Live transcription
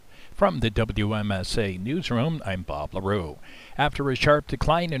From the WMSA Newsroom, I'm Bob LaRue. After a sharp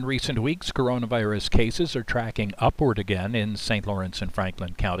decline in recent weeks, coronavirus cases are tracking upward again in St. Lawrence and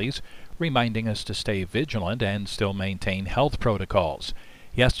Franklin counties, reminding us to stay vigilant and still maintain health protocols.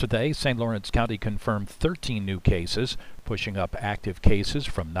 Yesterday, St. Lawrence County confirmed 13 new cases, pushing up active cases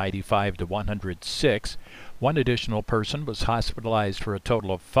from 95 to 106. One additional person was hospitalized for a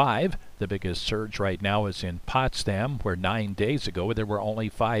total of 5. The biggest surge right now is in Potsdam, where 9 days ago there were only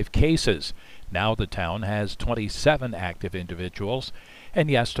 5 cases. Now the town has 27 active individuals.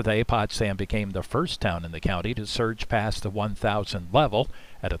 And yesterday, Potsdam became the first town in the county to surge past the 1,000 level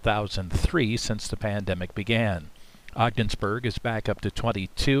at 1,003 since the pandemic began. Ogdensburg is back up to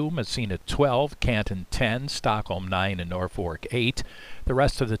 22, Massena 12, Canton 10, Stockholm 9, and Norfolk 8. The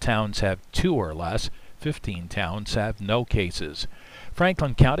rest of the towns have 2 or less. 15 towns have no cases.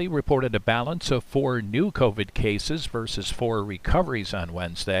 Franklin County reported a balance of 4 new COVID cases versus 4 recoveries on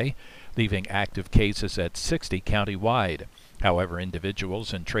Wednesday, leaving active cases at 60 countywide. However,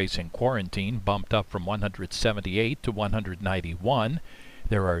 individuals in tracing quarantine bumped up from 178 to 191.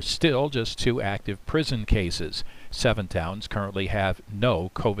 There are still just 2 active prison cases. 7 towns currently have no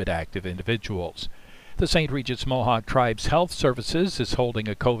COVID-active individuals. The St. Regis Mohawk Tribes Health Services is holding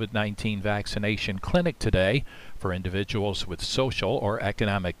a COVID-19 vaccination clinic today for individuals with social or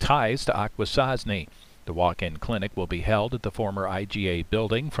economic ties to Akwesasne. The walk-in clinic will be held at the former IGA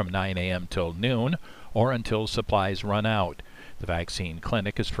building from 9 a.m. till noon or until supplies run out. The vaccine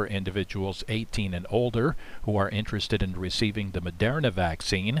clinic is for individuals 18 and older who are interested in receiving the Moderna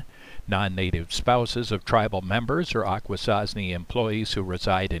vaccine. Non-native spouses of tribal members or Akwesasne employees who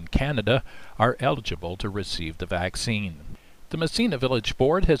reside in Canada are eligible to receive the vaccine. The Massena Village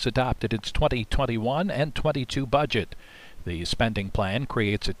Board has adopted its 2021 and 22 budget. The spending plan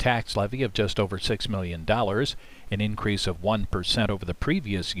creates a tax levy of just over $6 million, an increase of 1% over the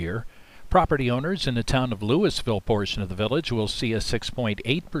previous year. Property owners in the town of Louisville portion of the village will see a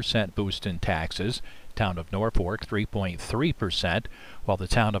 6.8% boost in taxes, town of Norfolk 3.3%, while the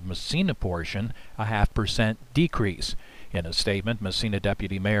town of Massena portion a 0.5% decrease. In a statement, Massena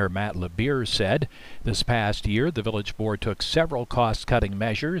Deputy Mayor Matt LeBeer said, "This past year, the village board took several cost-cutting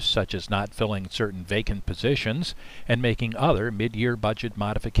measures, such as not filling certain vacant positions and making other mid-year budget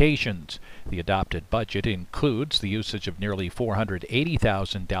modifications. The adopted budget includes the usage of nearly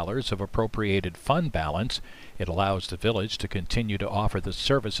 $480,000 of appropriated fund balance. It allows the village to continue to offer the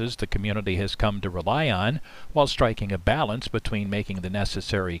services the community has come to rely on, while striking a balance between making the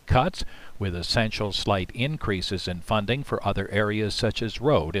necessary cuts with essential slight increases in funding for other areas such as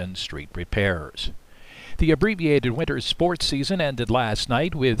road and street repairs." The abbreviated winter sports season ended last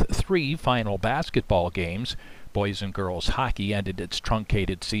night with 3 final basketball games. Boys and girls hockey ended its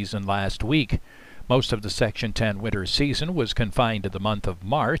truncated season last week. Most of the Section 10 winter season was confined to the month of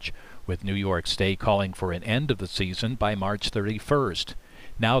March, with New York State calling for an end of the season by March 31st.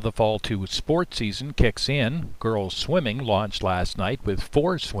 Now the Fall 2 sports season kicks in. Girls swimming launched last night with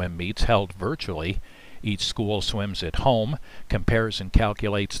 4 swim meets held virtually. Each school swims at home, compares and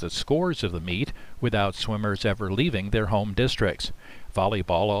calculates the scores of the meet without swimmers ever leaving their home districts.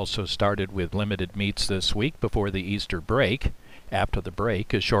 Volleyball also started with limited meets this week before the Easter break. After the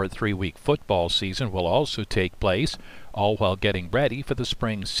break, a short 3-week football season will also take place, all while getting ready for the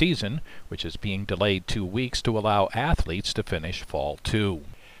spring season, which is being delayed 2 weeks to allow athletes to finish Fall 2.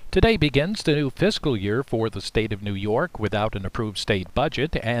 Today begins the new fiscal year for the state of New York without an approved state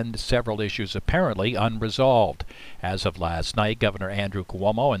budget and several issues apparently unresolved. As of last night, Governor Andrew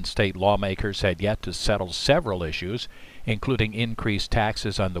Cuomo and state lawmakers had yet to settle several issues, including increased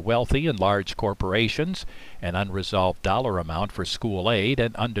taxes on the wealthy and large corporations, an unresolved dollar amount for school aid,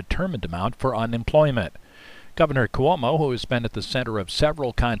 and undetermined amount for unemployment. Governor Cuomo, who has been at the center of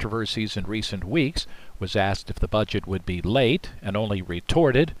several controversies in recent weeks, was asked if the budget would be late and only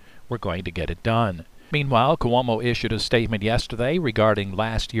retorted, "We're going to get it done." Meanwhile, Cuomo issued a statement yesterday regarding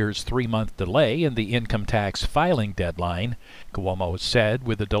last year's 3-month delay in the income tax filing deadline. Cuomo said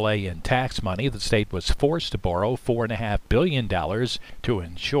with the delay in tax money, the state was forced to borrow $4.5 billion to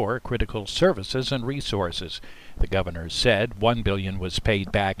ensure critical services and resources. The governor said $1 billion was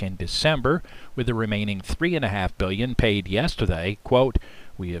paid back in December, with the remaining $3.5 billion paid yesterday. Quote,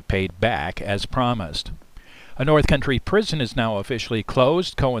 "We have paid back as promised." A North Country prison is now officially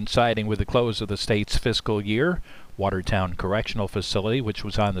closed, coinciding with the close of the state's fiscal year. Watertown Correctional Facility, which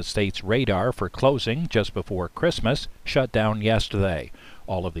was on the state's radar for closing just before Christmas, shut down yesterday.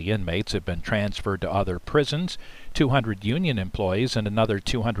 All of the inmates have been transferred to other prisons. 200 union employees and another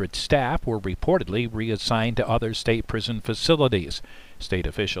 200 staff were reportedly reassigned to other state prison facilities. State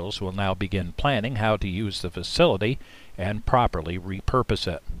officials will now begin planning how to use the facility and properly repurpose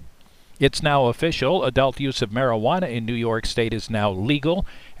it. It's now official. Adult use of marijuana in New York State is now legal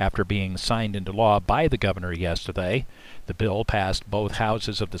after being signed into law by the governor yesterday. The bill passed both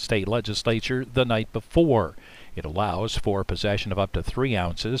houses of the state legislature the night before. It allows for possession of up to 3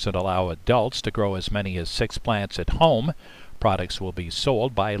 ounces and allow adults to grow as many as 6 plants at home. Products will be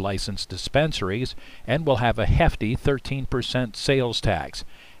sold by licensed dispensaries and will have a hefty 13% sales tax.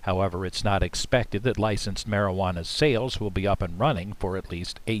 However, it's not expected that licensed marijuana sales will be up and running for at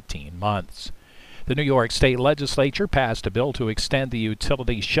least 18 months. The New York State Legislature passed a bill to extend the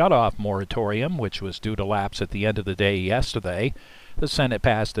utility shutoff moratorium, which was due to lapse at the end of the day yesterday. The Senate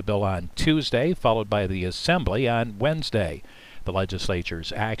passed the bill on Tuesday, followed by the Assembly on Wednesday. The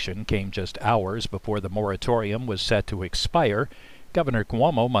legislature's action came just hours before the moratorium was set to expire. Governor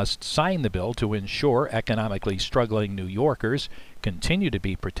Cuomo must sign the bill to ensure economically struggling New Yorkers continue to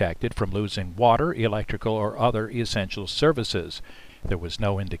be protected from losing water, electrical, or other essential services. There was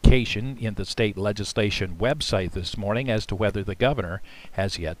no indication in the state legislation website this morning as to whether the governor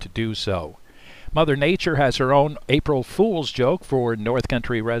has yet to do so. Mother Nature has her own April Fool's joke for North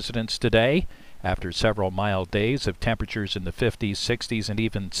Country residents today. After several mild days of temperatures in the 50s, 60s, and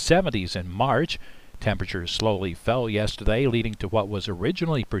even 70s in March, temperatures slowly fell yesterday, leading to what was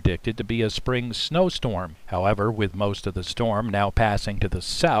originally predicted to be a spring snowstorm. However, with most of the storm now passing to the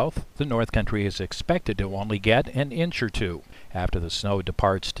south, the North Country is expected to only get an inch or two. After the snow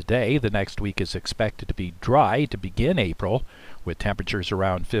departs today, the next week is expected to be dry to begin April, with temperatures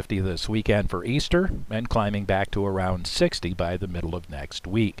around 50 this weekend for Easter and climbing back to around 60 by the middle of next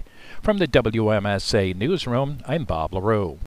week. From the WMSA Newsroom, I'm Bob LaRue.